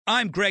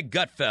I'm Greg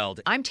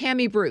Gutfeld. I'm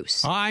Tammy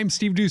Bruce. I'm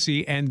Steve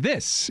Ducey, and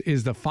this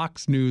is the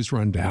Fox News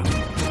Rundown.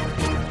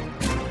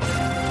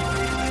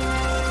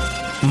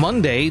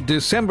 Monday,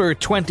 December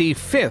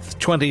 25th,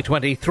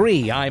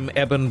 2023. I'm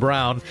Eben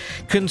Brown.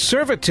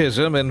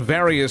 Conservatism in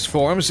various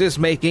forms is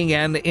making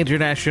an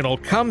international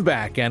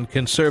comeback, and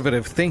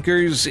conservative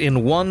thinkers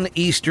in one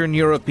Eastern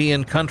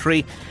European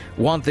country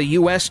want the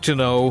U.S. to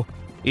know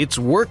it's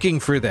working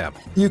for them.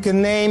 You can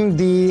name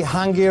the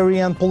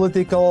Hungarian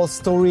political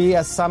story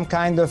as some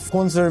kind of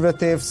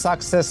conservative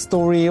success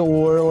story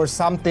or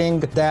something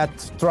that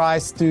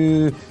tries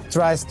to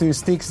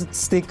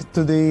stick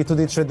to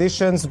the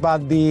traditions,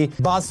 but the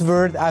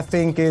buzzword, I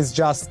think, is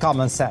just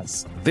common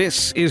sense.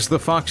 This is the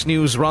Fox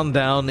News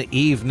Rundown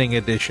Evening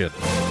Edition.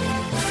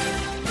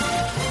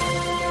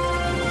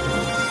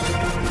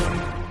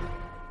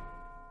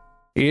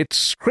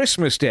 It's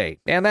Christmas Day,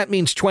 and that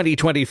means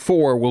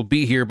 2024 will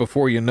be here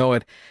before you know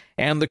it,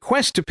 and the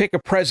quest to pick a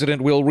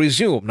president will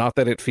resume, not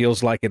that it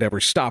feels like it ever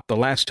stopped the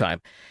last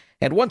time.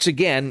 And once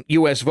again,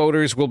 U.S.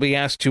 voters will be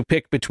asked to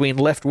pick between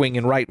left-wing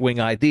and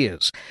right-wing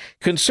ideas.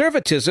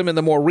 Conservatism in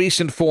the more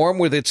recent form,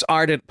 with its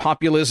ardent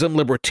populism,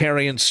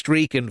 libertarian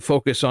streak, and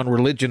focus on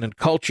religion and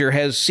culture,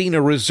 has seen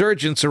a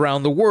resurgence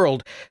around the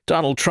world.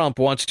 Donald Trump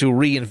wants to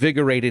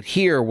reinvigorate it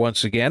here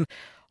once again.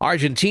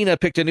 Argentina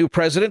picked a new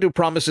president who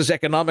promises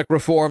economic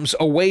reforms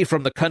away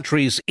from the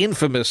country's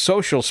infamous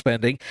social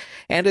spending.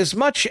 And as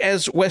much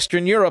as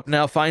Western Europe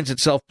now finds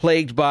itself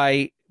plagued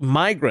by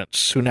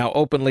migrants who now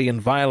openly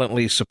and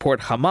violently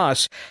support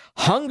Hamas,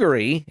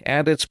 Hungary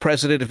and its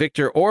president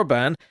Viktor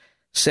Orban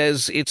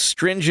says its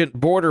stringent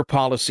border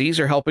policies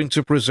are helping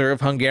to preserve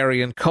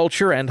Hungarian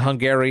culture and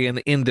Hungarian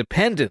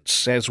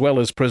independence, as well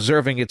as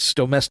preserving its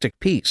domestic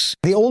peace.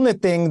 The only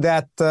thing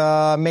that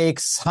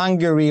makes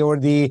Hungary or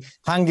the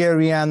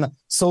Hungarian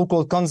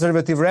so-called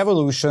conservative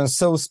revolution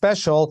so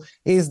special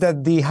is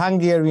that the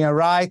Hungarian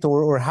right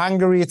or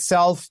Hungary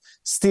itself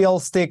still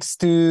sticks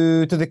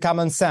to the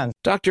common sense.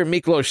 Dr.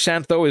 Miklós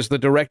Szánthó is the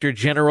Director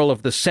General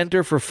of the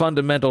Center for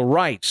Fundamental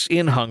Rights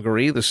in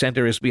Hungary. The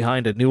center is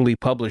behind a newly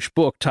published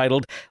book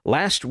titled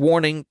Last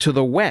Warning to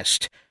the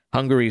West,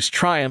 Hungary's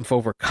Triumph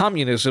Over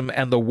Communism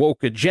and the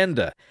Woke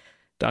Agenda.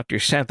 Dr.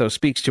 Szánthó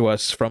speaks to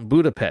us from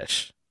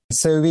Budapest.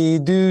 So we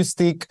do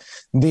stick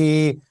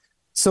the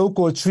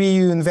so-called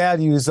triune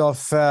values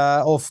of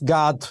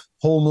God,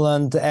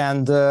 homeland,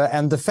 and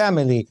the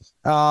family.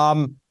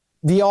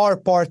 We are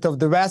part of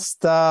the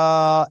West,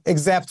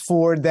 except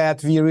for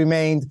that we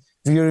remain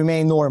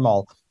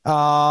normal.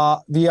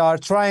 We are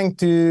trying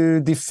to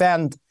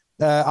defend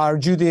our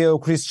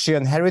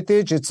Judeo-Christian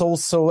heritage. It's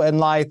also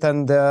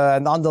enlightened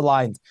and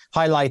underlined,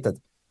 highlighted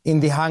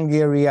in the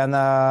Hungarian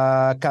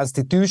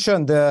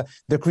constitution, the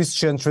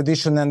Christian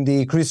tradition and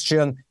the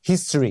Christian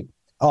history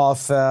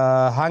of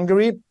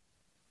Hungary.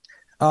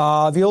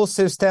 We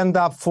also stand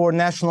up for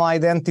national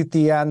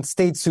identity and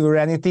state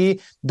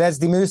sovereignty. That's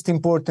the most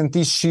important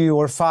issue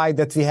or fight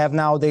that we have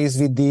nowadays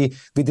with the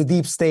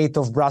deep state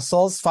of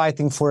Brussels,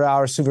 fighting for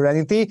our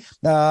sovereignty.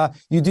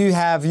 You do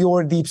have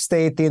your deep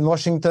state in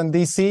Washington,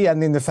 D.C.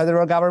 and in the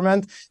federal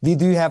government. We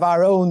do have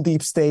our own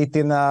deep state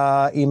in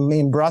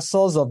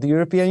Brussels of the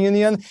European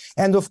Union.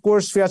 And of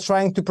course, we are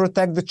trying to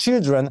protect the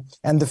children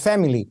and the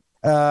family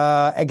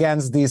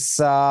against this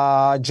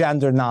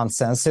gender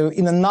nonsense. So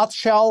in a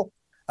nutshell,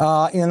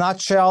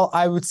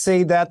 I would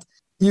say that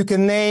you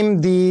can name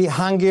the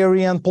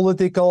Hungarian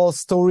political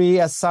story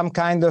as some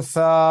kind of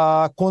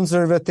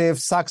conservative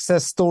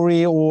success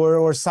story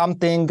or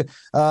something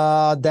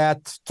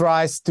that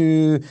tries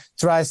to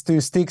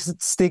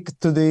stick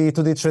to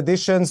the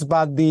traditions,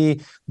 but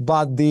the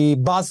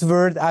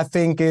buzzword, I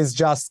think, is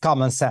just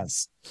common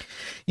sense.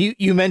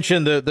 You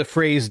mentioned the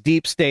phrase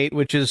deep state,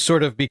 which has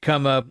sort of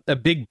become a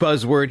big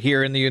buzzword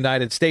here in the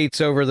United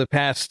States over the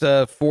past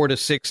 4 to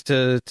 6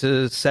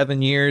 to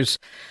 7 years,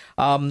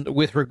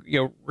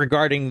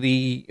 regarding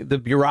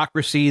the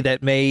bureaucracy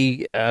that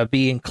may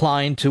be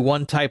inclined to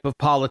one type of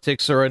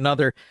politics or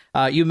another.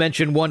 You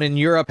mentioned one in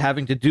Europe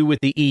having to do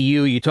with the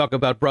EU. You talk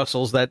about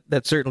Brussels.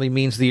 That certainly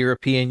means the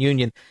European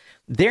Union.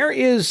 There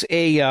is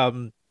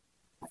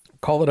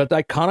call it a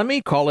dichotomy,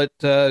 call it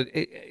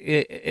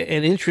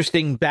an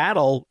interesting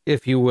battle,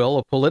 if you will,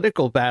 a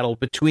political battle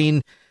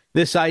between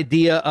this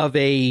idea of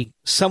a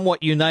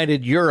somewhat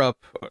united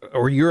Europe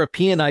or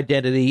European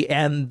identity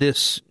and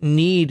this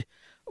need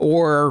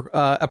or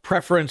a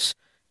preference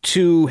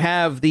to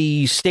have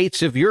the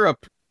states of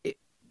Europe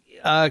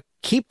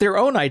keep their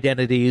own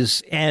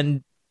identities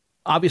and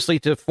obviously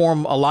to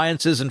form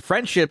alliances and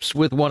friendships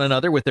with one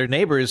another, with their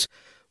neighbors,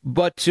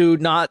 but to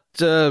not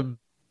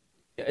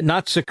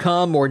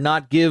succumb or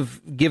not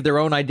give their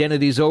own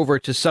identities over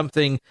to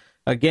something,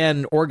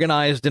 again,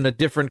 organized in a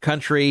different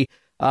country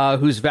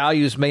whose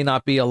values may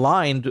not be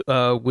aligned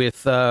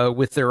with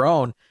their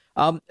own.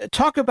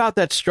 Talk about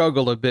that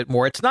struggle a bit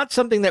more. It's not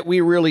something that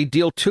we really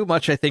deal too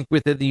much, I think,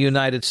 within the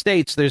United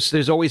States.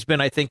 There's always been,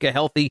 I think, a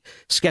healthy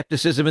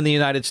skepticism in the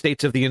United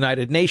States of the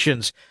United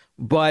Nations.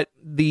 But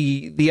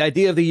the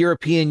idea of the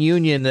European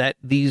Union, that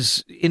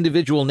these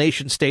individual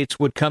nation states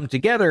would come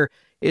together,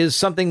 is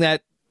something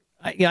that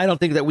I don't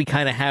think that we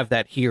kind of have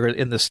that here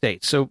in the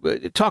States. So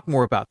talk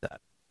more about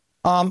that.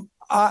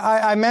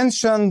 I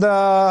mentioned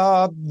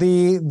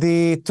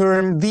the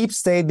term deep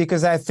state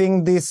because I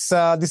think this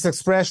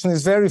expression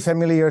is very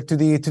familiar to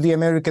the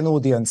American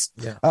audience.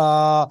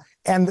 Yeah.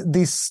 And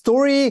the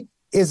story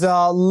is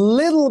a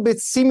little bit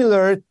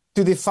similar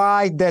to the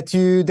fight that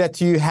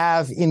you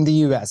have in the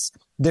U.S.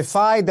 The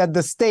fight that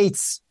the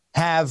states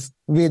have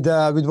with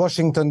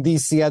Washington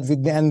D.C.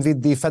 and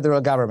with the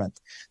federal government.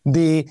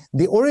 The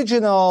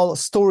original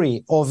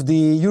story of the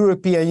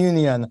European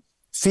Union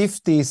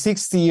 50,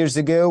 60 years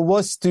ago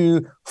was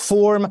to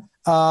form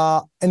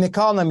an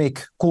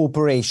economic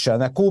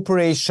cooperation, a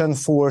cooperation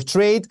for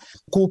trade,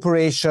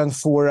 cooperation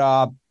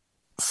for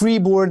free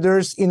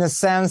borders, in a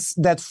sense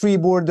that free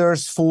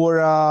borders for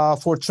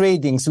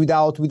tradings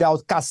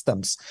without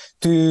customs,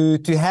 to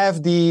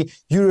have the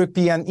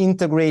European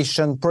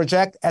integration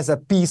project as a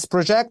peace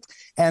project,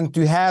 and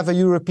to have a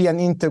European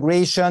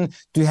integration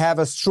to have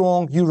a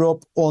strong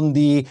Europe on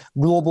the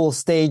global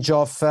stage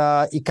of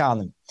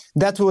economy.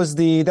 That was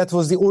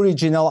the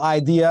original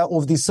idea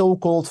of the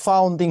so-called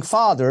founding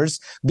fathers,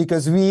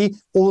 because we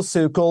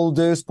also call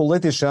those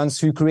politicians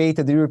who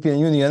created the European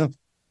Union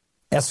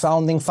as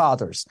founding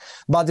fathers.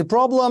 But the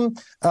problem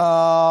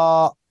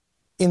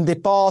in the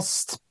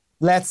past,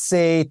 let's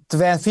say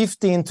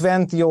 15,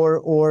 20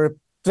 or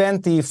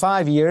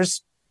 25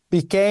 years,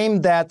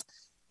 became that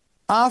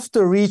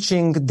after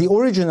reaching the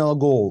original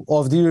goal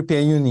of the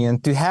European Union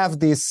to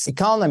have this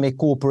economic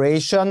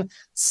cooperation,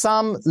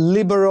 some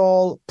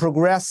liberal,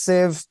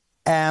 progressive,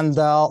 and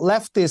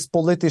leftist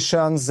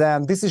politicians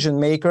and decision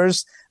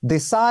makers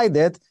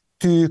decided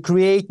to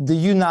create the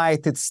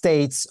United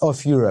States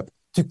of Europe,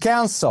 to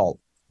cancel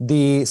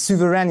the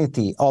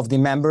sovereignty of the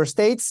member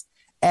states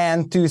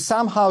and to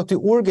somehow to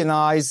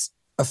organize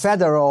a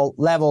federal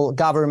level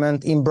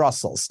government in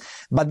Brussels.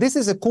 But this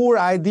is a core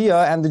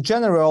idea and the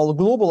general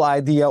global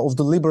idea of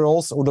the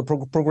liberals or the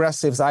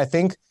progressives, I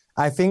think,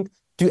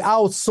 to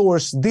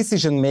outsource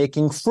decision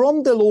making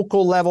from the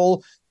local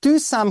level to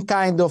some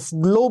kind of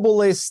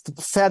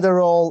globalist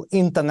federal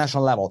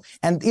international level.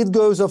 And it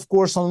goes, of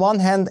course, on one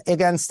hand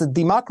against the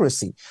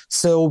democracy.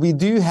 So we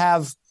do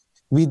have,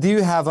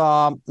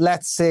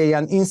 let's say,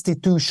 an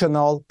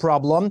institutional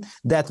problem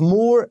that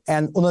more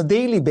and on a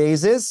daily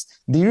basis,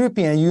 the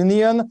European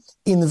Union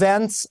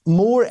invents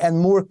more and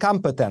more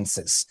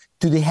competences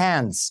to the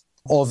hands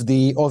of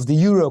the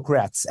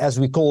bureaucrats, as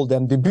we call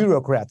them, the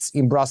bureaucrats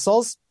in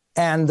Brussels.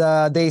 And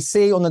they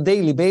say on a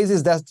daily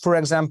basis that, for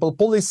example,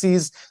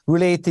 policies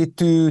related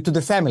to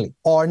the family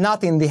are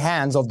not in the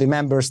hands of the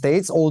member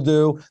states,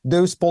 although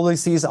those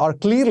policies are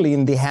clearly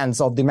in the hands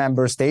of the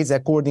member states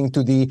according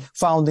to the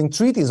founding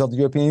treaties of the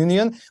European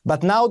Union.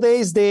 But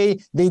nowadays they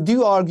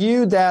do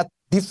argue that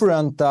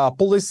different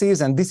policies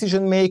and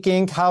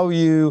decision-making, how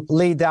you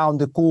lay down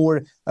the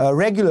core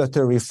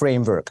regulatory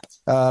framework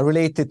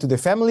related to the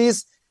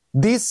families,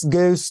 this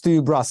goes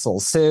to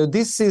Brussels. So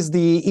this is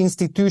the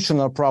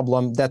institutional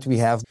problem that we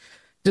have.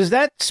 Does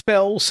that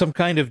spell some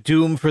kind of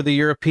doom for the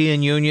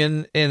European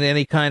Union in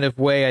any kind of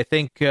way? I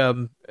think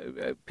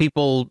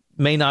people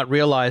may not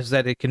realize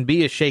that it can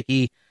be a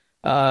shaky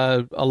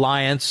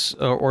alliance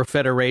or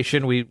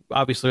federation.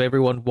 Obviously,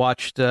 everyone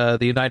watched the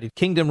United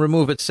Kingdom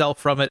remove itself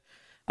from it.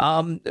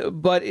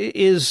 But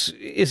is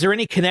there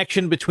any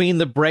connection between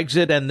the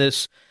Brexit and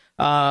this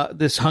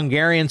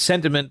Hungarian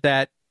sentiment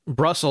that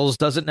Brussels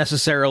doesn't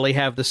necessarily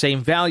have the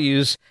same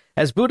values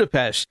as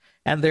Budapest,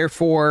 and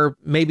therefore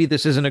maybe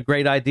this isn't a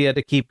great idea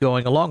to keep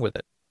going along with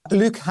it?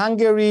 Look,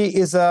 Hungary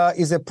is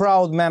a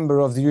proud member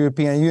of the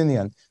European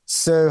Union.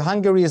 So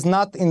Hungary is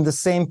not in the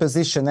same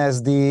position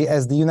as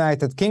the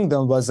United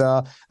Kingdom was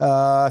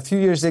a few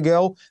years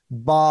ago,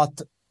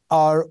 but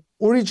our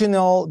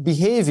original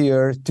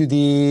behavior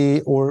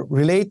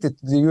related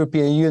to the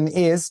European Union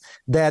is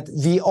that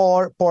we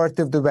are part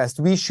of the West.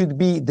 We should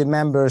be the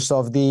members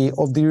of the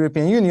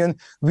European Union.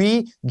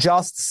 We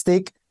just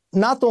stick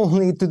not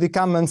only to the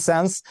common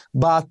sense,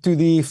 but to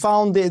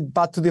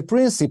the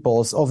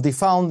principles of the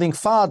founding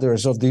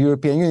fathers of the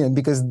European Union,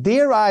 because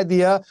their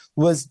idea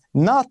was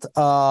not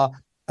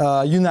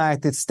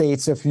United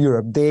States of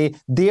Europe.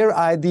 Their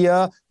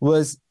idea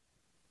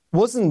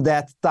wasn't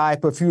that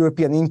type of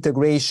European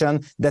integration,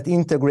 that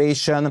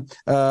integration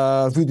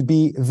would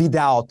be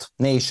without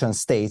nation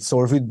states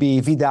or would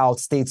be without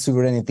state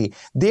sovereignty.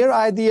 Their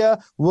idea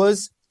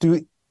was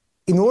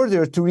in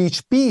order to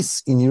reach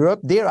peace in Europe,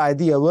 their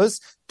idea was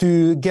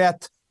to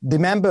get the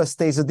member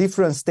states, the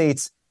different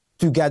states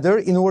together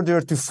in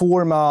order to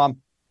form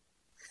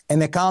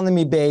an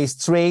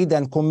economy-based trade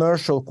and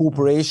commercial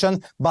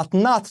cooperation, but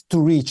not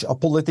to reach a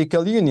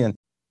political union.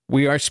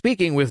 We are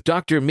speaking with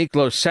Dr.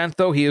 Miklos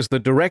Santho. He is the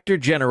Director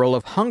General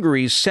of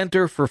Hungary's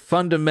Center for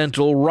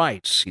Fundamental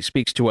Rights. He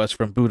speaks to us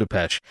from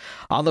Budapest.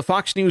 On the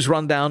Fox News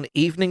Rundown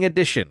Evening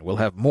Edition, we'll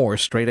have more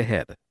straight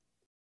ahead.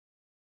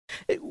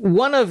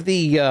 One of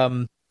the,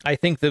 I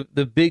think,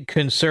 the big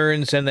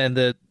concerns and then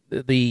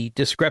the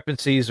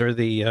discrepancies or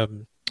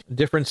the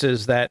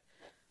differences that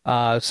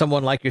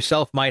someone like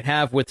yourself might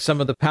have with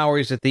some of the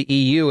powers at the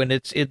EU. And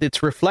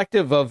it's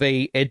reflective of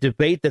a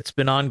debate that's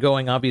been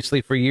ongoing,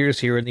 obviously, for years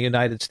here in the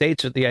United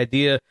States, with the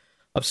idea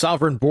of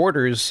sovereign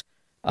borders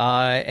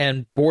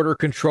and border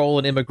control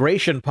and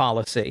immigration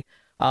policy.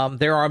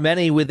 There are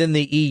many within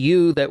the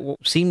EU that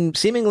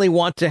seemingly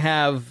want to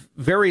have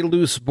very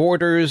loose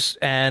borders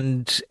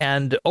and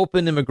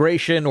open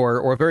immigration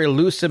or very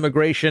loose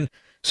immigration,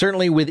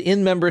 certainly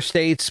within member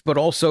states, but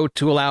also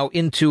to allow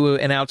into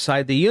and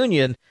outside the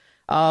union.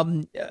 Here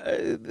in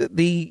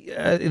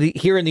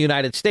the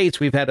United States,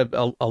 we've had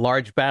a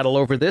large battle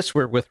over this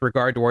with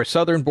regard to our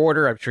southern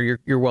border. I'm sure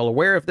you're well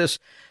aware of this.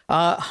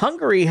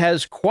 Hungary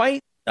has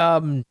quite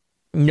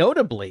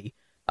notably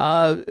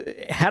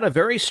had a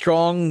very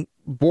strong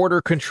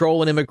border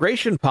control and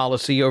immigration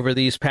policy over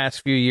these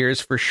past few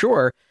years, for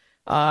sure.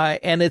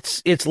 And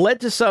it's led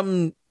to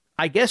some,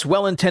 I guess,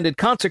 well-intended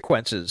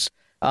consequences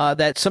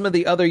that some of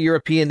the other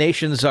European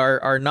nations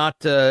are not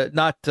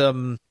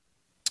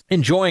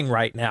enjoying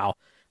right now.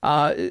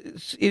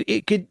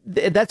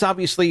 That's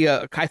obviously,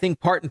 I think,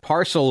 part and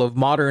parcel of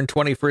modern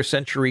 21st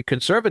century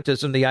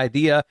conservatism, the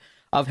idea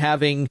of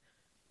having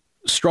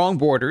strong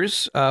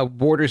borders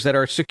that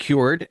are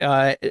secured,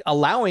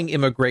 allowing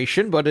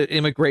immigration, but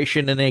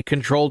immigration in a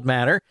controlled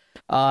manner,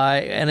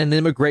 and an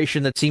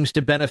immigration that seems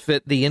to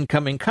benefit the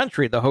incoming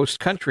country, the host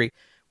country.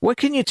 What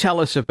can you tell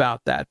us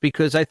about that?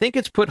 Because I think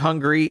it's put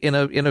Hungary in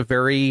a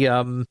very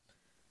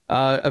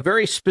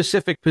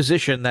specific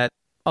position that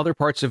other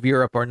parts of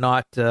Europe are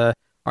not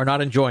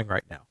enjoying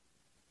right now.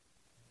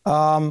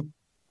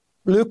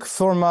 Look,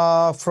 from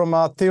a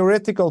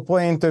theoretical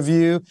point of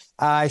view,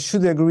 I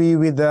should agree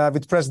with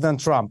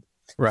President Trump,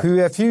 right,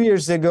 who a few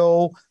years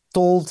ago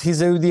told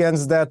his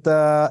audience that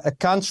a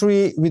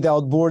country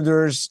without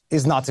borders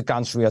is not a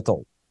country at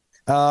all.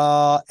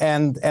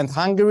 And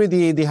Hungary,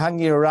 the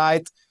Hungary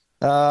right,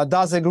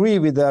 does agree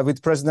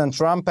with President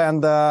Trump,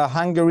 and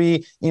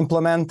Hungary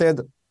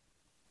implemented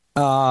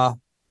a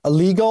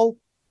legal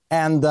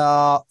and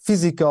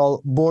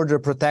physical border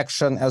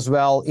protection as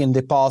well in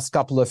the past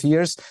couple of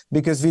years,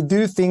 because we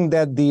do think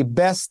that the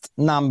best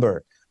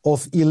number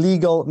of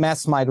illegal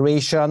mass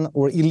migration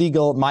or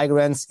illegal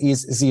migrants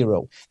is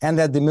zero. And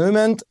at the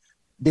moment,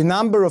 the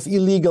number of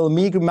illegal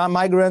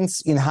migrants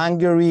in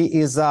Hungary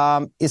is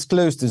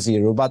close to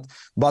zero. But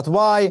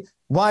why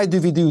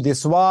do we do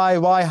this?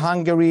 Why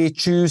Hungary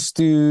choose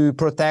to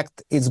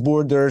protect its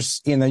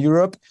borders in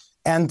Europe?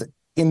 And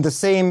in the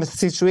same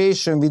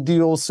situation, we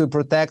do also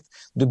protect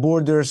the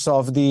borders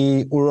of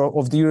the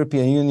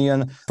European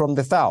Union from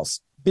the south,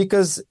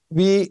 because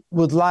we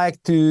would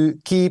like to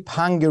keep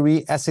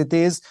Hungary as it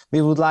is.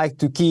 We would like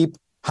to keep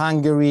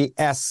Hungary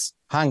as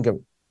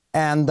Hungary.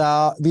 And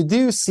we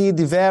do see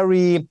the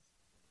very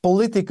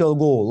political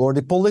goal or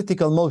the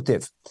political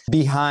motive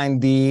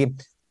behind the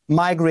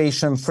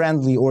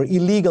migration-friendly or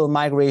illegal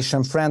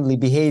migration-friendly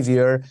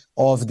behavior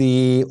of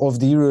the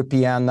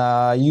European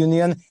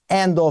Union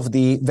and of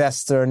the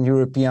Western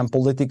European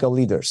political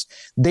leaders.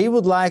 They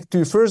would like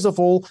to, first of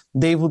all,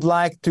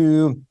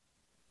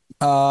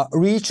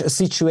 reach a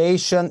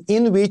situation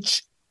in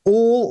which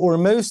all or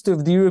most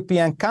of the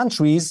European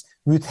countries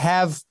would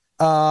have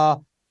a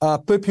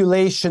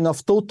population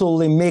of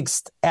totally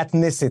mixed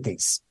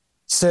ethnicities.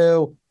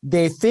 So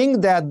they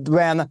think that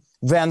when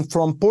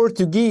from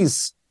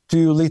Portuguese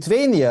to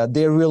Lithuania,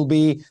 there will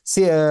be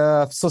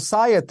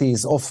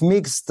societies of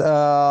mixed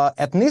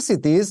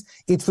ethnicities,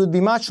 it would be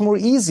much more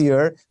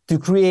easier to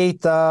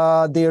create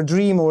their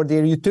dream or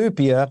their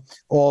utopia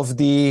of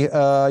the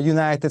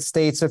United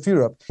States of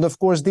Europe. And of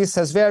course, this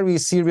has very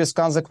serious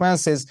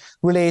consequences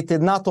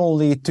related not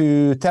only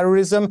to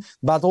terrorism,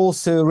 but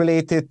also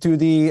related to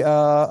the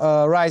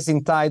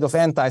rising tide of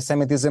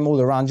anti-Semitism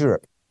all around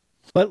Europe.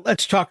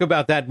 Let's talk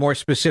about that more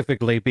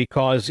specifically,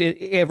 because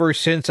ever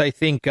since, I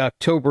think,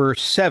 October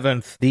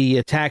 7th, the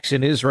attacks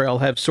in Israel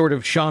have sort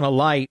of shone a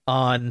light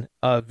on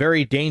a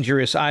very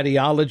dangerous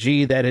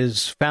ideology that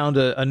has found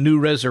a new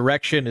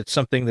resurrection. It's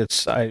something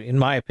that's, in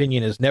my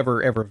opinion, has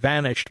never, ever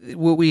vanished.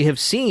 What we have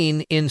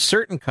seen in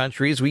certain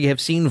countries, we have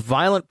seen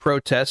violent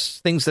protests,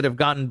 things that have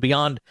gotten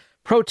beyond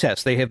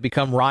protests. They have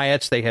become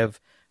riots. They've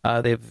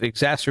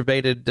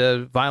exacerbated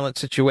violent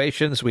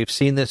situations. We've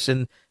seen this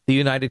in the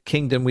United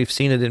Kingdom. We've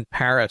seen it in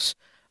Paris.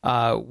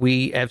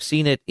 We have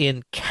seen it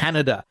in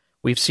Canada.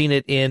 We've seen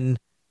it in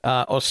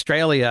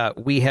Australia.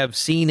 We have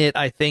seen it,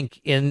 I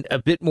think, in a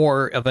bit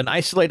more of an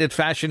isolated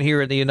fashion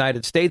here in the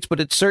United States,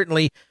 but it's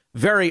certainly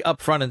very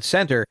up front and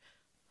center.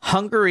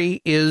 Hungary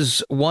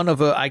is one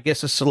of, a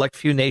select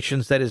few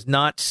nations that is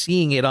not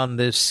seeing it on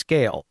this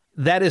scale.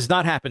 That is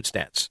not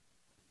happenstance.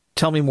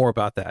 Tell me more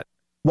about that.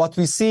 What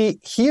we see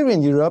here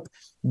in Europe,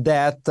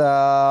 that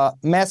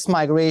mass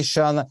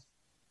migration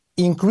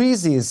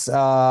increases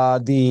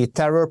the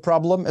terror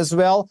problem as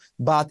well,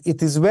 but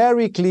it is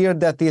very clear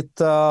that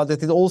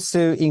it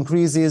also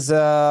increases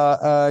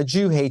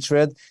Jew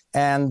hatred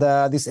and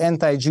this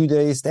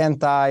anti-Judaist,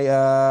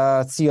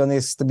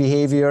 anti-Zionist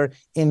behavior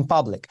in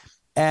public.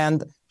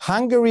 And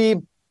Hungary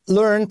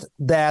learned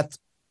that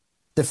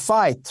the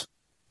fight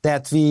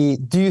that we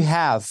do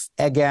have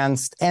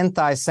against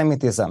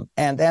anti-Semitism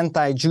and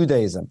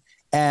anti-Judaism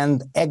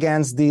and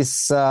against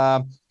this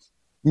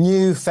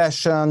new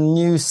fashion,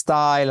 new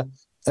style,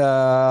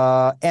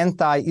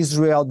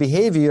 anti-Israel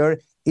behavior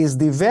is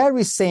the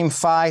very same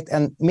fight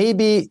and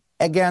maybe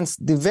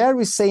against the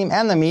very same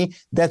enemy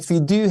that we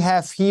do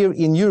have here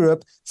in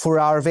Europe for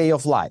our way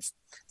of life.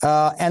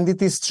 And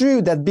it is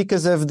true that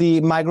because of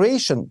the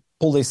migration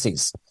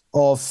policies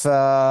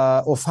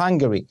of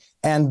Hungary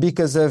and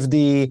because of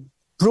the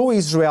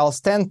pro-Israel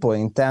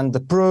standpoint and the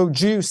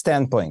pro-Jew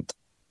standpoint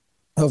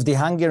of the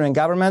Hungarian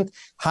government,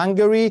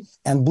 Hungary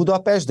and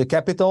Budapest, the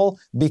capital,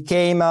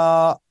 became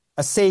a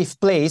safe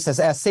place, as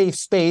a safe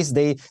space.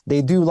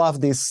 They do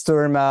love this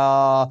term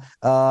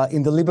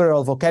in the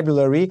liberal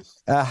vocabulary.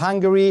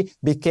 Hungary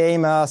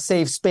became a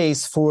safe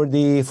space for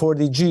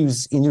the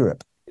Jews in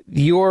Europe.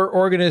 Your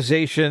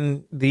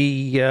organization,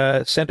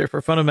 the Center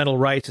for Fundamental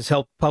Rights, has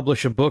helped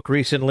publish a book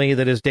recently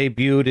that has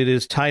debuted. It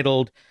is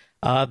titled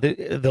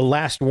The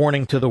Last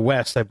Warning to the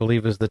West, I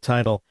believe is the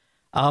title.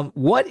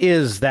 What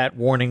is that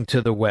warning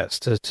to the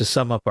West, to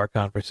sum up our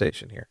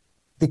conversation here?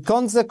 The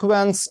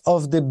consequence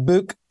of the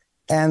book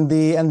and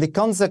the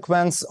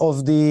consequence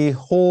of the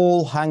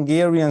whole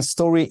Hungarian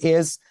story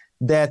is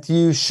that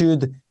you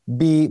should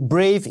be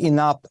brave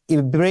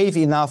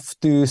enough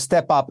to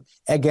step up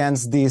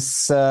against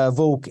this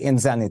woke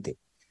insanity.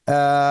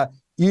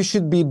 You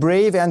should be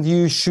brave and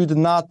you should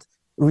not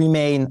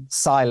remain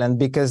silent,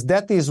 because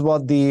that is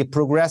what the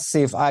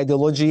progressive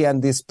ideology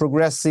and this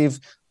progressive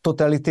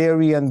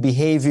totalitarian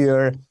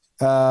behavior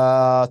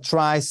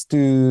tries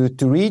to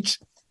reach,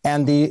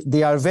 and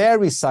they are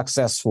very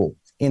successful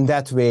in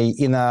that way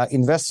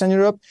in Western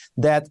Europe,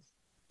 that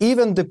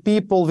even the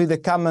people with the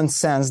common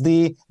sense,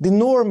 the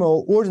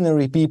normal,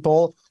 ordinary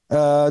people,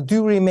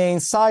 do remain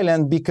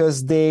silent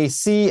because they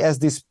see as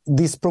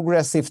this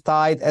progressive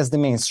tide as the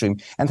mainstream.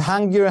 And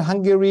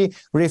Hungary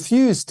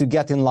refused to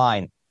get in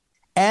line.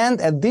 And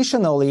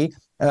additionally,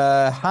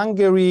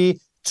 Hungary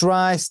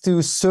tries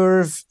to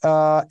serve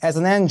as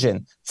an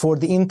engine for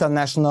the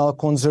international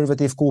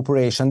conservative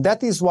cooperation.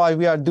 That is why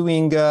we are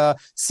doing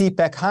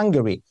CPAC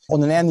Hungary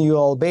on an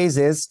annual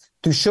basis,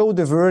 to show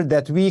the world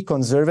that we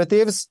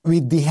conservatives,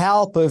 with the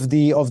help of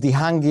the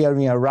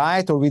Hungarian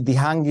right, or with the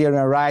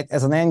Hungarian right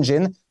as an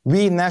engine,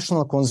 we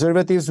national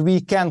conservatives, we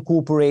can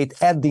cooperate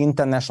at the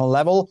international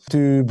level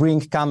to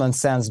bring common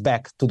sense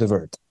back to the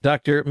world.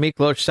 Dr.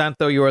 Miklós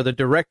Szánto, you are the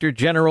Director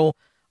General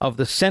of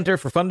the Center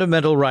for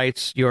Fundamental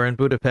Rights. You're in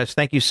Budapest.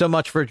 Thank you so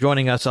much for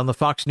joining us on the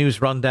Fox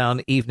News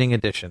Rundown Evening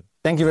Edition.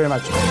 Thank you very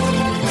much.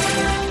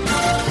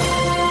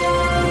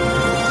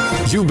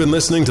 You've been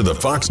listening to the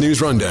Fox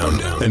News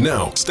Rundown. And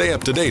now, stay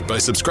up to date by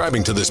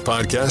subscribing to this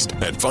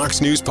podcast at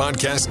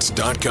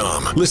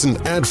foxnewspodcasts.com. Listen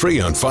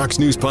ad-free on Fox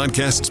News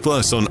Podcasts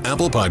Plus on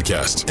Apple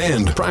Podcasts.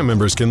 And Prime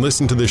members can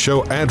listen to the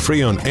show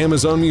ad-free on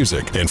Amazon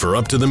Music. And for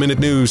up-to-the-minute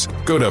news,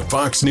 go to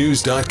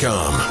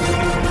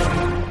foxnews.com.